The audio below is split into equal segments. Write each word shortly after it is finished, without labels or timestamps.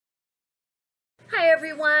Hi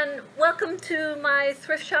everyone, welcome to my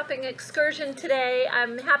thrift shopping excursion today.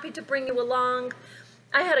 I'm happy to bring you along.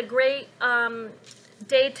 I had a great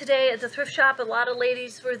day today at the thrift shop. A lot of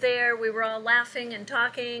ladies were there. We were all laughing and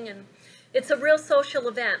talking, and it's a real social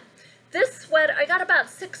event. This sweater, I got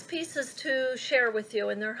about 6 pieces to share with you,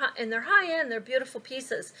 and they're high end, they're beautiful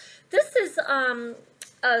pieces. This is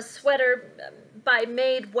a sweater by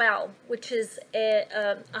Made Well, which is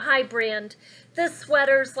a high brand. This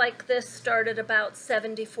sweaters like this start at about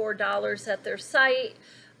 $74 at their site.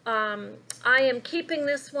 I am keeping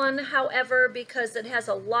this one, however, because it has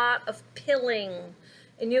a lot of pilling,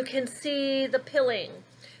 and you can see the pilling,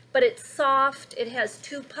 but it's soft. It has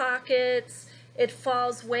 2 pockets. It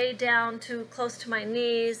falls way down to close to my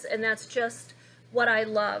knees, and that's just what I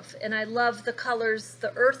love. And I love the colors,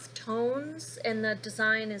 the earth tones, and the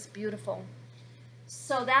design is beautiful.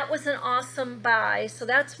 So that was an awesome buy. So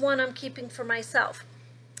that's one I'm keeping for myself.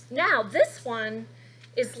 Now this one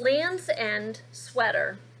is Land's End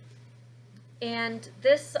sweater. And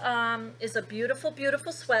this is a beautiful,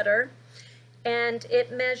 beautiful sweater. And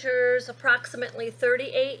it measures approximately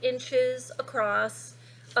 38 inches across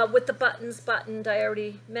with the buttons buttoned. I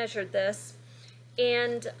already measured this.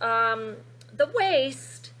 And the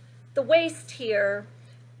waist here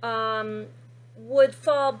would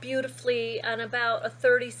fall beautifully on about a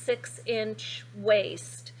 36-inch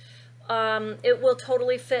waist. It will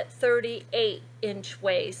totally fit 38-inch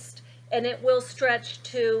waist, and it will stretch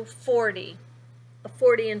to a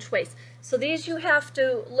 40-inch waist. So these you have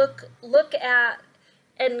to look at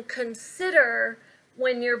and consider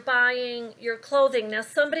when you're buying your clothing. Now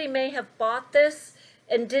somebody may have bought this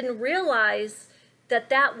and didn't realize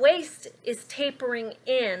that waist is tapering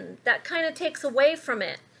in. That kind of takes away from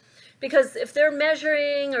it. Because if they're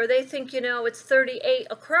measuring, or they think, you know, it's 38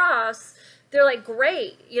 across, they're like,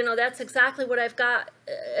 great, you know, that's exactly what I've got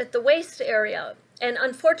at the waist area. And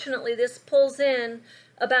unfortunately, this pulls in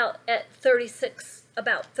about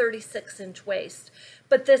 36-inch waist.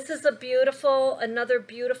 But this is a beautiful, another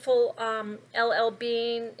beautiful LL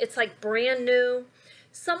Bean. It's like brand new.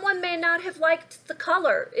 Someone may not have liked the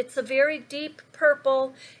color. It's a very deep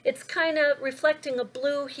purple. It's kind of reflecting a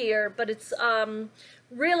blue here, but it's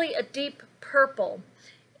really a deep purple.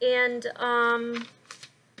 And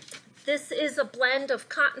this is a blend of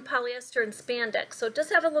cotton, polyester, and spandex. So it does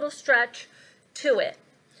have a little stretch to it.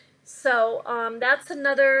 So that's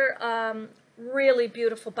another really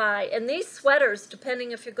beautiful buy. And these sweaters,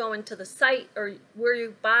 depending if you're going to the site or where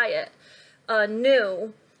you buy it,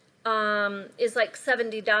 new, is like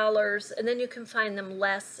 $70, and then you can find them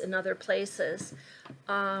less in other places.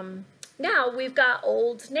 Now we've got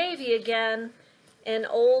Old Navy again. And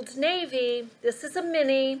Old Navy, this is a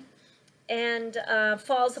mini, and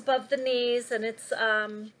falls above the knees, and it's a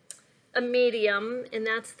medium, and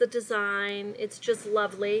that's the design. It's just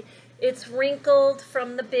lovely. It's wrinkled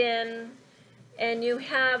from the bin, and you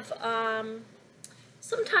have,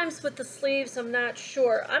 sometimes with the sleeves, I'm not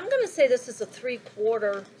sure. I'm going to say this is a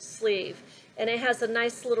 3/4 sleeve, and it has a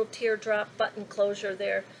nice little teardrop button closure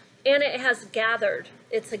there, and it has gathered.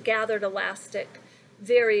 It's a gathered elastic,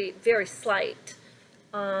 very, very slight.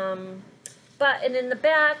 And in the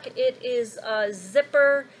back it is a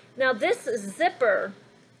zipper. Now this zipper,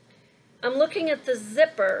 I'm looking at the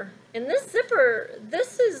zipper, and this zipper,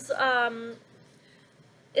 this is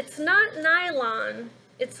it's not nylon,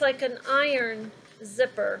 it's like an iron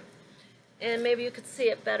zipper, and maybe you could see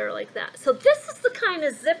it better like that. So this is the kind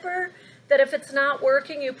of zipper that if it's not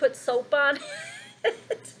working, you put soap on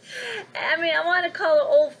it. I mean, I want to call it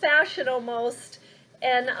old-fashioned almost.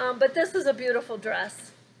 And but this is a beautiful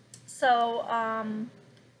dress. So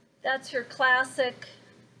that's your classic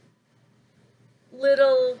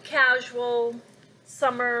little casual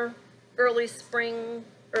summer, early spring,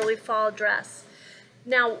 early fall dress.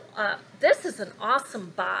 Now this is an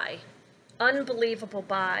awesome buy, unbelievable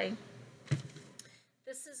buy.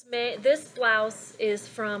 This blouse is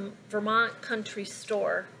from Vermont Country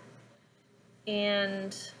Store,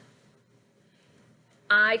 and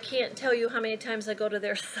I can't tell you how many times I go to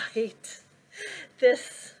their site.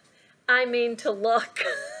 I mean to look.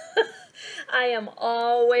 I am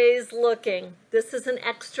always looking. This is an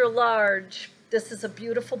extra large. This is a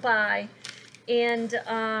beautiful buy. And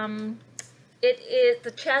the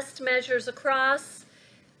chest measures across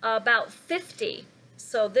about 50.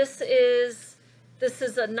 So this is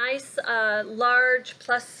a nice large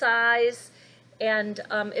plus size. And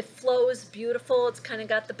it flows beautiful. It's kind of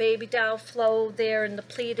got the baby doll flow there, and the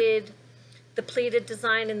pleated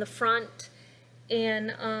design in the front.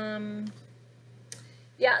 And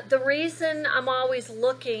Yeah, the reason I'm always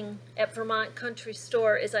looking at Vermont Country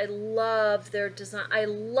Store is I love their design. I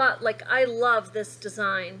love this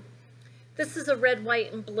design. This is a red,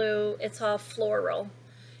 white, and blue. It's all floral.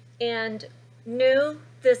 And a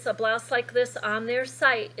blouse like this on their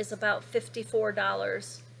site is about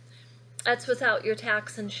 $54. That's without your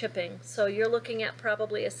tax and shipping. So you're looking at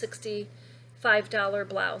probably a $65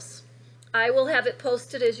 blouse. I will have it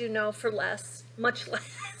posted, as you know, for less, much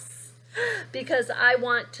less, because I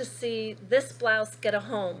want to see this blouse get a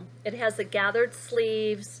home. It has the gathered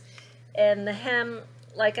sleeves, and the hem,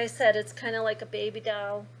 like I said, it's kind of like a baby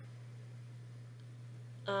doll.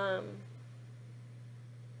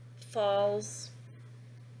 Falls,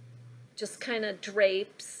 just kind of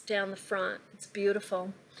drapes down the front. It's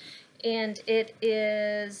beautiful. And it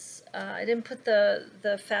is, I didn't put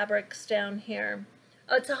the fabrics down here.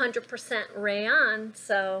 Oh, it's 100% rayon,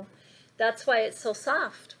 so that's why it's so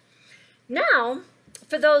soft. Now,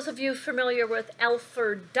 for those of you familiar with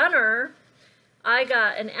Alfred, I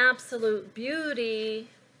got an absolute beauty.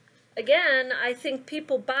 Again, I think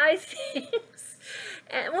people buy things,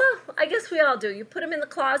 and well, I guess we all do. You put them in the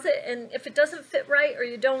closet, and if it doesn't fit right, or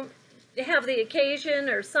you don't have the occasion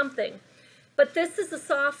or something. But this is a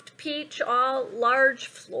soft peach, all large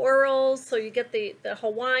florals, so you get the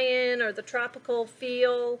Hawaiian or the tropical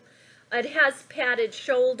feel. It has padded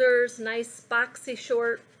shoulders, nice boxy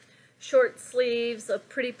short sleeves, a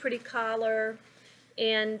pretty collar,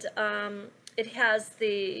 and it has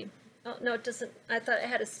the, oh no, it doesn't, I thought it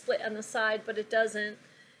had a split on the side, but it doesn't.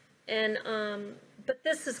 And but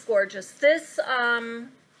this is gorgeous.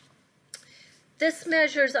 This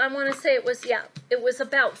measures, I want to say it was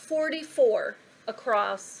about 44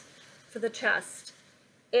 across for the chest,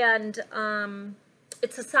 and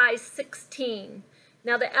it's a size 16.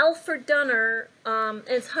 Now the Alfred,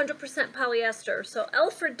 it's 100% polyester, so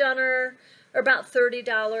Alfred are about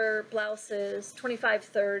 $30 blouses, $25,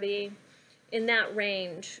 $30, in that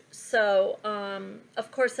range. So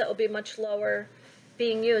of course that will be much lower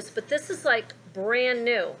being used, but this is like brand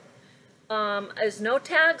new. There's no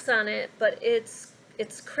tags on it, but it's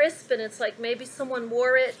crisp, and it's like maybe someone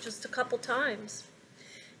wore it just a couple times.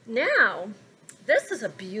 Now, this is a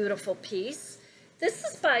beautiful piece. This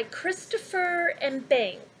is by Christopher and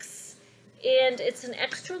Banks, and it's an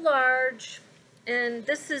extra large, and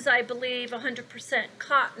this is, I believe, 100%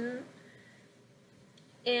 cotton,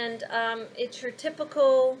 and it's your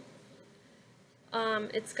typical,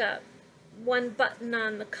 it's got one button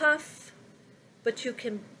on the cuff, but you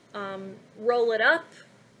can roll it up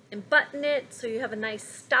and button it, so you have a nice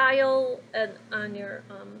style on your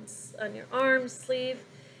arm sleeve,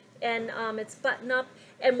 and it's button up.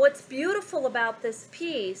 And what's beautiful about this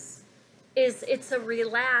piece is it's a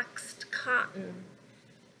relaxed cotton,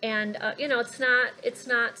 and you know, it's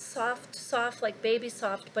not soft like baby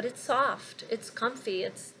soft, but it's soft, it's comfy.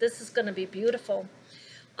 This is going to be beautiful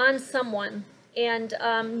on someone. And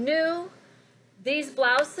these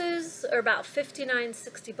blouses are about $59,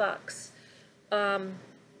 $60.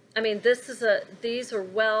 I mean, these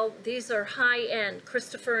are high-end,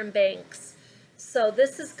 Christopher and Banks. So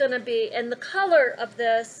this is going to be, and the color of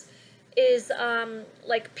this is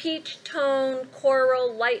like peach tone,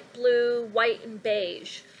 coral, light blue, white, and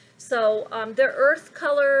beige. So they're earth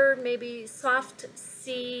color, maybe soft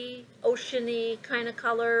sea, oceany kind of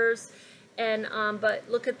colors. And but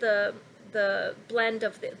look at the blend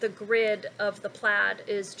of the grid of the plaid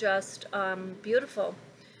is just beautiful.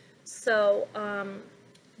 So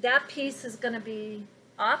that piece is going to be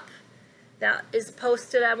up. That is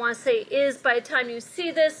posted. I want to say is, by the time you see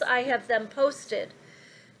this, I have them posted.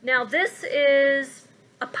 Now this is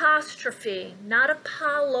apostrophe, not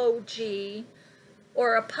apology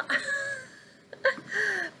or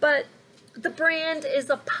but the brand is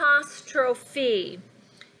Apostrophe.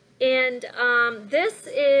 And this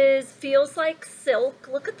feels like silk.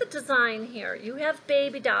 Look at the design here. You have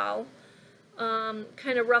baby doll,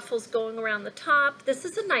 kind of ruffles going around the top. This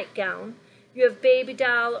is a nightgown. You have baby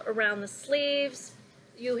doll around the sleeves.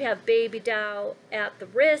 You have baby doll at the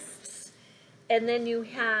wrists. And then you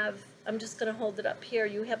have, I'm just going to hold it up here,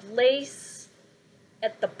 you have lace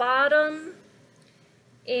at the bottom.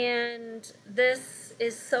 And this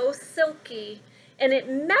is so silky. And it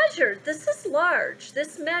measured, this is large.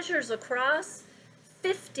 This measures across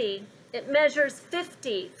 50. It measures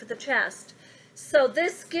 50 for the chest. So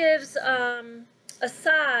this gives a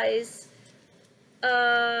size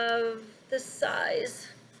of,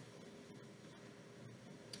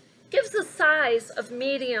 gives a size of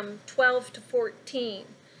medium 12 to 14.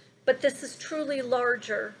 But this is truly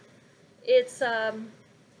larger. It's,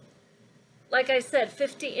 like I said,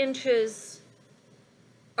 50 inches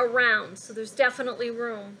around, so there's definitely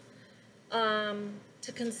room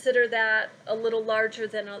to consider that a little larger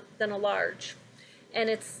than a large. And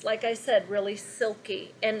it's, like I said, really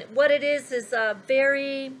silky. And what it is a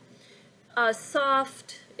very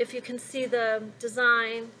soft, if you can see the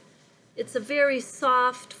design, it's a very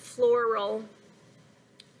soft floral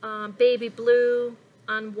baby blue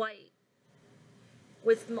on white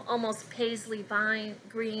with almost paisley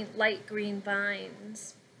green, light green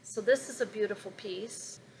vines. So this is a beautiful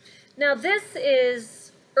piece. Now this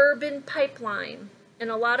is Urban Pipeline, and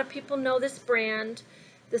a lot of people know this brand.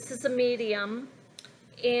 This is a medium,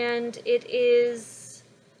 and it is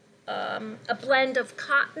a blend of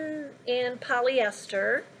cotton and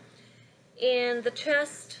polyester, and the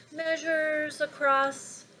chest measures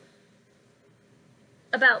across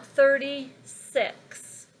about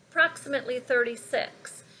 36, approximately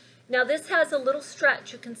 36. Now this has a little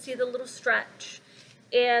stretch, you can see the little stretch,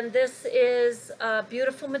 and this is a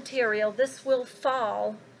beautiful material. This will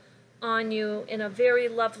fall on you in a very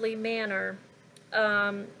lovely manner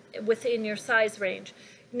within your size range.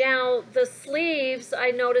 Now the sleeves,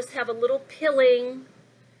 I notice, have a little pilling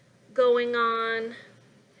going on,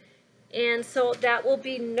 and so that will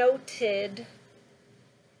be noted.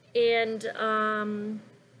 And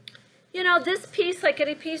you know, this piece, like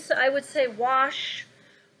any piece, I would say wash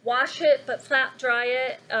it, but flat dry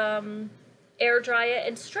it, air dry it,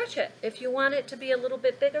 and stretch it. If you want it to be a little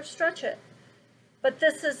bit bigger, stretch it. But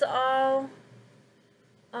this is all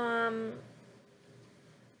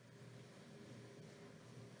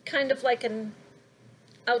kind of like an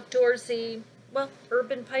outdoorsy, well,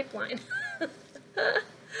 urban pipeline.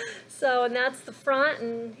 So, and that's the front,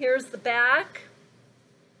 and here's the back,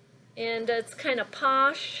 and it's kind of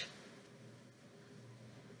posh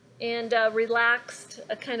and relaxed,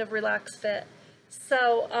 a kind of relaxed fit.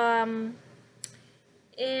 So,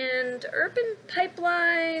 and Urban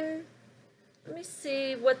Pipeline, let me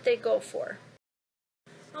see what they go for.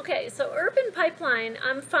 Okay, so Urban Pipeline,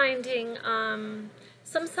 I'm finding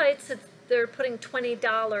some sites they're putting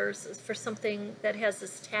 $20 for something that has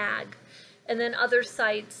this tag, and then other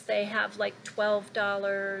sites they have like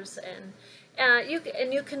 $12, and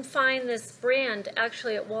you can find this brand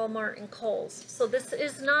actually at Walmart and Kohl's. So this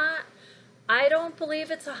is not, I don't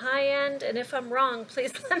believe it's a high-end, and if I'm wrong,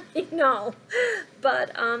 please let me know.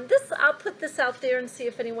 But I'll put this out there and see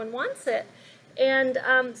if anyone wants it. And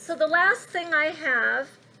so the last thing I have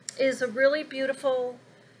is a really beautiful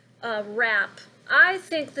wrap. I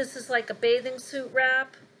think this is like a bathing suit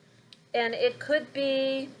wrap, and it could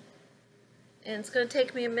be, and it's going to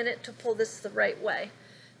take me a minute to pull this the right way.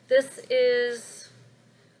 This is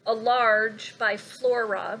a large by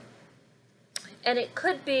Flora, and it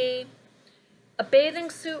could be a bathing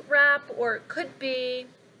suit wrap, or it could be,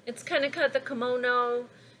 it's kind of the kimono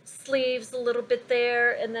sleeves a little bit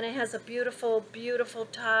there, and then it has a beautiful, beautiful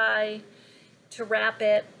tie to wrap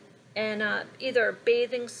it, and either a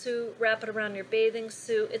bathing suit, wrap it around your bathing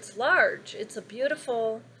suit. It's large. It's a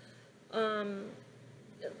beautiful,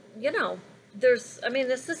 you know, I mean,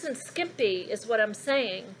 this isn't skimpy is what I'm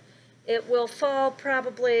saying. It will fall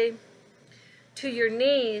probably to your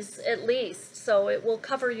knees at least, so it will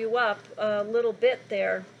cover you up a little bit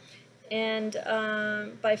there. And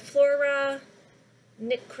by Flora,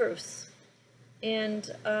 Nick Cruz. And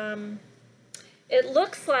it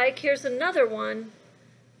looks like, here's another one,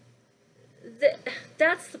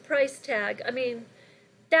 that's the price tag. I mean,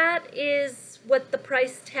 that is what the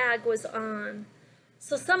price tag was on.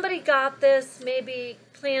 So somebody got this, maybe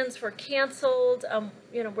plans were canceled,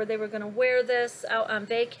 you know, where they were going to wear this out on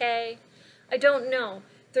vacay. I don't know.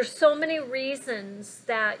 There's so many reasons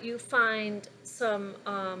that you find some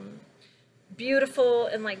beautiful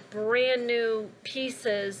and like brand new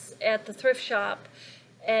pieces at the thrift shop.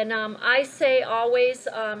 And I say always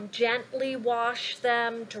gently wash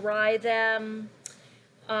them, dry them,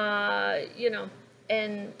 you know,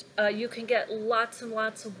 and you can get lots and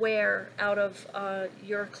lots of wear out of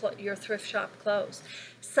your thrift shop clothes.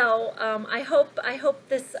 So I hope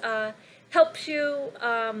this helps you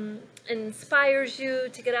and inspires you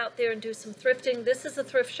to get out there and do some thrifting. This is a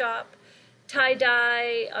thrift shop,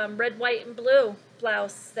 tie-dye, red, white, and blue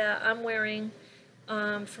blouse that I'm wearing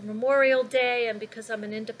for Memorial Day, and because I'm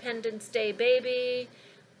an Independence Day baby,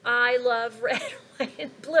 I love red, white,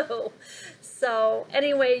 and blue. So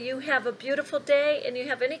anyway, you have a beautiful day, and you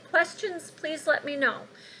have any questions, please let me know,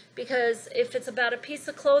 because if it's about a piece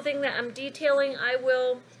of clothing that I'm detailing, I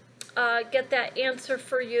will get that answer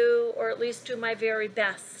for you, or at least do my very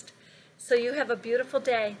best. So you have a beautiful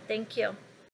day. Thank you.